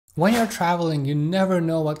When you're traveling, you never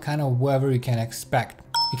know what kind of weather you can expect.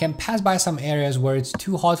 You can pass by some areas where it's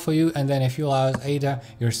too hot for you, and then a few hours later,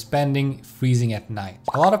 you're spending freezing at night.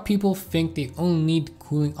 A lot of people think they only need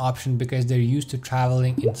cooling option because they're used to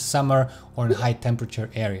traveling in summer or in high temperature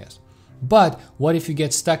areas. But what if you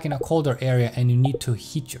get stuck in a colder area and you need to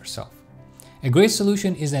heat yourself? A great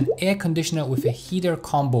solution is an air conditioner with a heater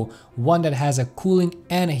combo, one that has a cooling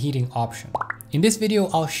and a heating option. In this video,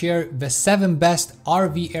 I'll share the 7 best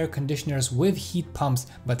RV air conditioners with heat pumps,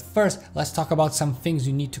 but first, let's talk about some things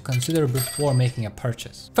you need to consider before making a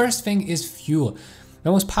purchase. First thing is fuel.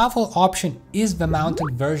 The most powerful option is the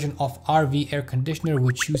mounted version of RV air conditioner,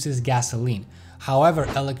 which uses gasoline. However,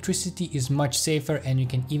 electricity is much safer, and you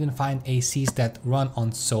can even find ACs that run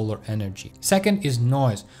on solar energy. Second is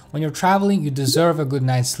noise. When you're traveling, you deserve a good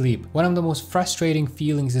night's sleep. One of the most frustrating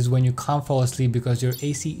feelings is when you can't fall asleep because your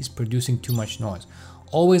AC is producing too much noise.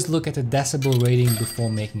 Always look at the decibel rating before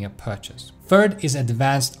making a purchase. Third is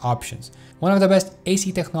advanced options. One of the best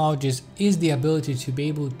AC technologies is the ability to be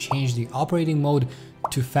able to change the operating mode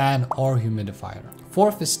to fan or humidifier.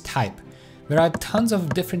 Fourth is type. There are tons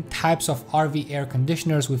of different types of RV air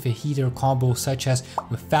conditioners with a heater combo, such as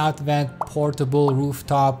without vent, portable,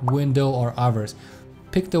 rooftop, window, or others.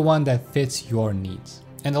 Pick the one that fits your needs.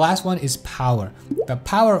 And the last one is power. The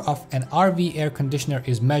power of an RV air conditioner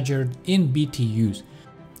is measured in BTUs.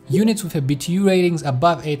 Units with a BTU ratings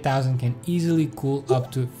above 8,000 can easily cool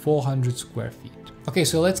up to 400 square feet. Okay,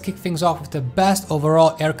 so let's kick things off with the best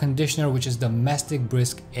overall air conditioner, which is Domestic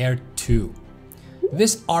Brisk Air 2.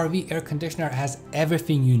 This RV air conditioner has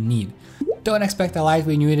everything you need. Don't expect a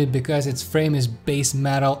lightweight unit because its frame is base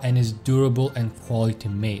metal and is durable and quality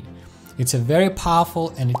made. It's a very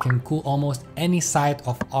powerful, and it can cool almost any site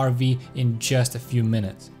of RV in just a few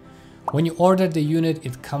minutes. When you order the unit,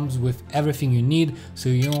 it comes with everything you need, so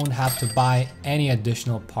you won't have to buy any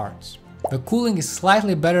additional parts. The cooling is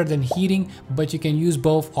slightly better than heating, but you can use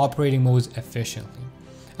both operating modes efficiently.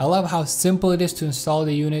 I love how simple it is to install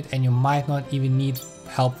the unit, and you might not even need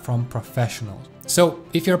help from professionals. So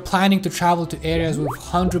if you're planning to travel to areas with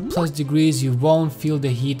 100+ degrees, you won't feel the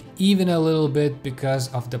heat even a little bit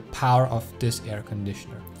because of the power of this air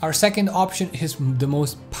conditioner. Our second option is the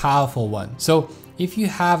most powerful one. So if you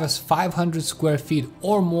have a 500 square feet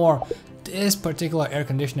or more, this particular air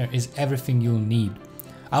conditioner is everything you'll need.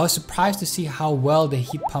 I was surprised to see how well the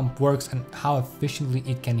heat pump works and how efficiently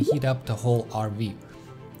it can heat up the whole RV.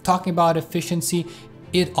 Talking about efficiency,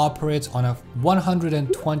 it operates on a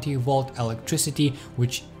 120 volt electricity,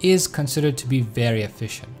 which is considered to be very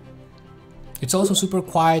efficient. It's also super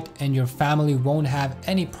quiet, and your family won't have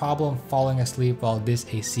any problem falling asleep while this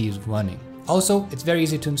AC is running. Also, it's very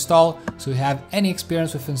easy to install, so if you have any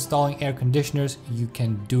experience with installing air conditioners, you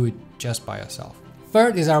can do it just by yourself.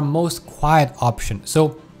 Third is our most quiet option.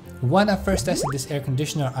 So when I first tested this air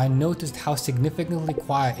conditioner, I noticed how significantly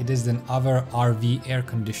quiet it is than other RV air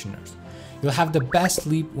conditioners. You'll have the best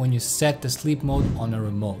sleep when you set the sleep mode on a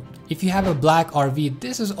remote. If you have a black RV,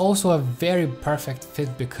 this is also a very perfect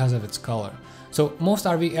fit because of its color. So most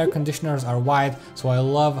RV air conditioners are white, so I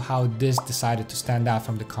love how this decided to stand out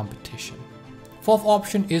from the competition. Fourth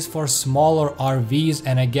option is for smaller RVs,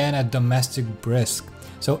 and again a Domestic Brisk.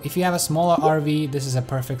 So if you have a smaller RV, this is a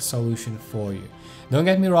perfect solution for you. Don't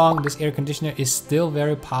get me wrong, this air conditioner is still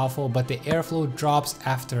very powerful, but the airflow drops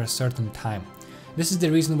after a certain time. This is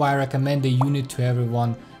the reason why I recommend the unit to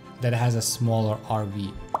everyone that has a smaller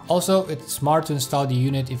RV. Also, it's smart to install the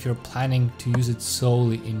unit if you're planning to use it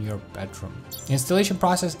solely in your bedroom. The installation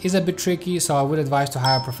process is a bit tricky, so I would advise to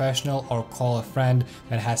hire a professional or call a friend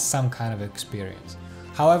that has some kind of experience.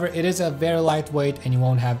 However, it is a very lightweight, and you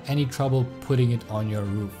won't have any trouble putting it on your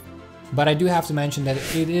roof. But I do have to mention that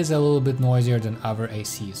it is a little bit noisier than other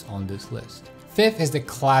ACs on this list. Fifth is the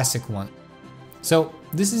classic one. So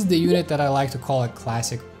this is the unit that I like to call a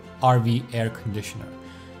classic RV air conditioner.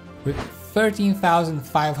 With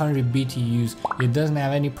 13,500 BTUs, it doesn't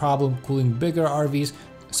have any problem cooling bigger RVs,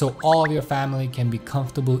 so all of your family can be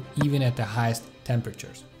comfortable even at the highest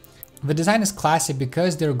temperatures. The design is classic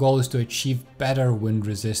because their goal is to achieve better wind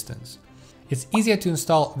resistance. It's easier to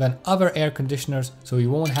install than other air conditioners, so you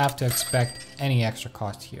won't have to expect any extra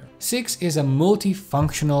cost here. 6 is a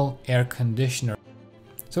multifunctional air conditioner.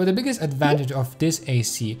 So the biggest advantage of this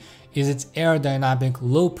AC is its aerodynamic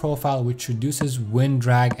low profile, which reduces wind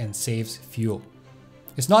drag and saves fuel.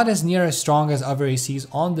 It's not as near as strong as other ACs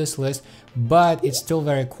on this list, but it's still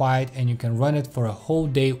very quiet, and you can run it for a whole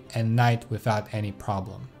day and night without any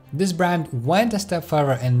problem. This brand went a step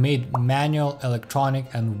further and made manual,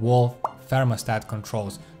 electronic, and wall thermostat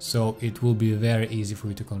controls, so it will be very easy for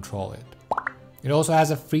you to control it. It also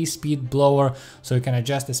has a free speed blower, so you can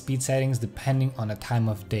adjust the speed settings depending on the time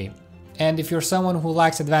of day. And if you're someone who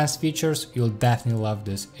likes advanced features, you'll definitely love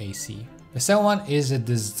this AC. The second one is a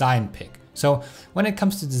design pick. So when it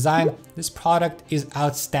comes to design, this product is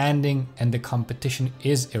outstanding and the competition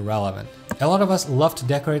is irrelevant. A lot of us love to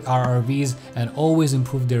decorate our RVs and always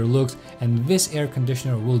improve their looks, and this air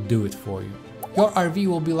conditioner will do it for you. Your RV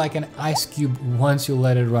will be like an ice cube once you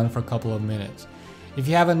let it run for a couple of minutes. If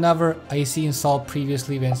you have another AC installed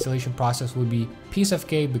previously, the installation process would be piece of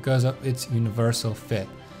cake because of its universal fit.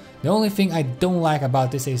 The only thing I don't like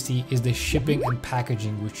about this AC is the shipping and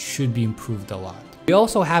packaging, which should be improved a lot. We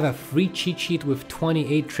also have a free cheat sheet with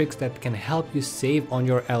 28 tricks that can help you save on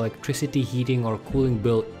your electricity, heating or cooling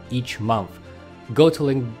bill each month. Go to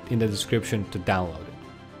link in the description to download it.